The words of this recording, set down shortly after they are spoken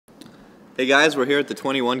Hey guys, we're here at the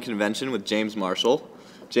 21 convention with James Marshall.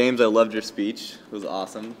 James, I loved your speech. It was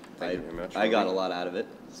awesome. Thank you very much. I got a lot out of it.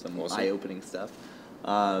 Some Awesome. eye-opening stuff.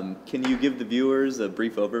 Can you give the viewers a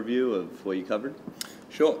brief overview of what you covered?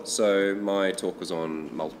 Sure. So my talk was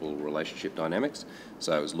on multiple relationship dynamics.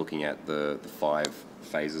 So I was looking at the 5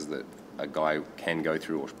 phases that a guy can go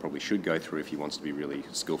through, or probably should go through, if he wants to be really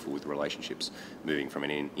skillful with relationships, moving from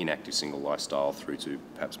an inactive single lifestyle through to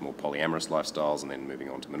perhaps more polyamorous lifestyles, and then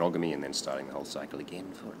moving on to monogamy, and then starting the whole cycle again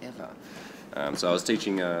forever. So I was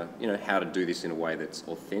teaching, how to do this in a way that's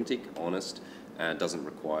authentic, honest, doesn't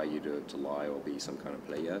require you to lie or be some kind of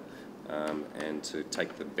player, and to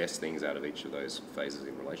take the best things out of each of those phases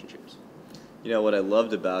in relationships. You know, what I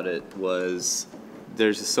loved about it was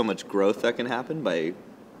there's just so much growth that can happen by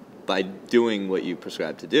doing what you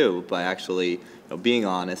prescribe to do, by actually being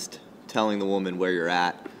honest, telling the woman where you're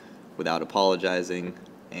at without apologizing.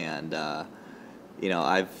 And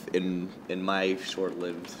I've in my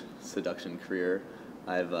short-lived seduction career,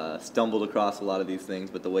 I've stumbled across a lot of these things,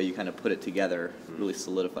 but the way you kind of put it together really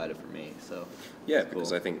solidified it for me. So yeah,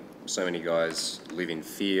 because I think so many guys live in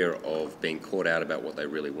fear of being caught out about what they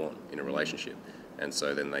really want in a relationship, and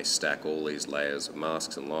so then they stack all these layers of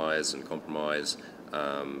masks and lies and compromise,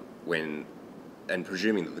 and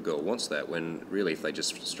presuming that the girl wants that, when really if they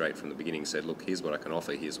just straight from the beginning said, look, here's what I can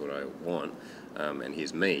offer, here's what I want, and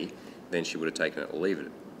here's me, then she would have taken it or leave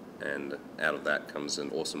it. And out of that comes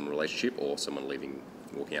an awesome relationship, or someone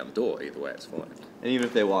walking out the door. Either way, it's fine. And even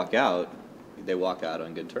if they walk out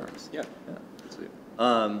on good terms. Yeah. That's it.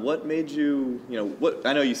 What made you,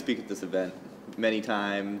 I know you speak at this event many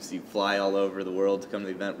times, you fly all over the world to come to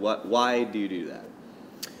the event. Why do you do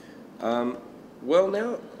that? Well,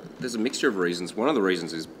 now, there's a mixture of reasons. One of the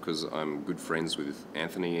reasons is because I'm good friends with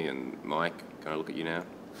Anthony and Mike. Can I look at you now?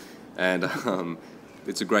 And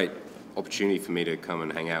it's a great opportunity for me to come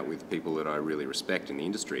and hang out with people that I really respect in the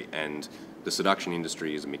industry. And the seduction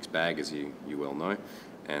industry is a mixed bag, as you well know,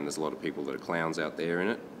 and there's a lot of people that are clowns out there in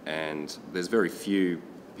it, and there's very few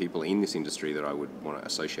people in this industry that I would want to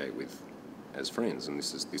associate with as friends, and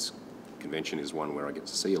this convention is one where I get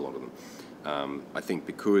to see a lot of them. I think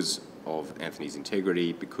because of Anthony's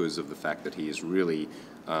integrity, because of the fact that he is really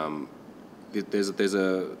there's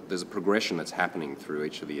a progression that's happening through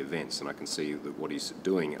each of the events, and I can see that what he's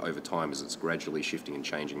doing over time is it's gradually shifting and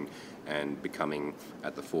changing and becoming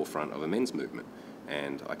at the forefront of a men's movement.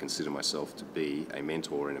 And I consider myself to be a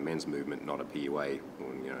mentor in a men's movement, not a PUA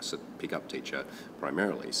or pick-up teacher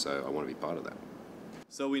primarily. So I want to be part of that.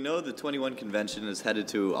 So we know the 21 convention is headed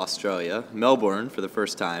to Australia, Melbourne for the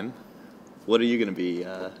first time. What are you going to be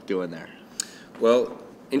doing there? Well,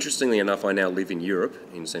 interestingly enough, I now live in Europe,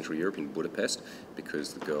 in Central Europe, in Budapest,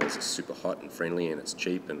 because the girls are super hot and friendly and it's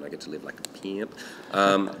cheap and I get to live like a pimp.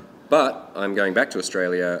 But I'm going back to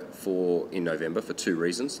Australia in November for 2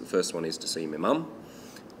 reasons. The first one is to see my mum,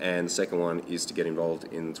 and the second one is to get involved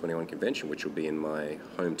in the 21 convention, which will be in my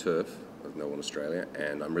home turf of Melbourne, Australia,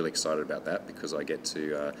 and I'm really excited about that because I get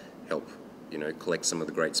to help collect some of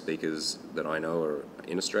the great speakers that I know are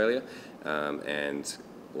in Australia, and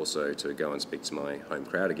also to go and speak to my home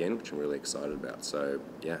crowd again, which I'm really excited about. So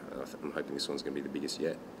yeah, I'm hoping this one's going to be the biggest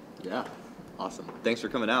yet. Yeah, awesome. Thanks for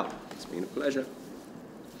coming out. It's been a pleasure.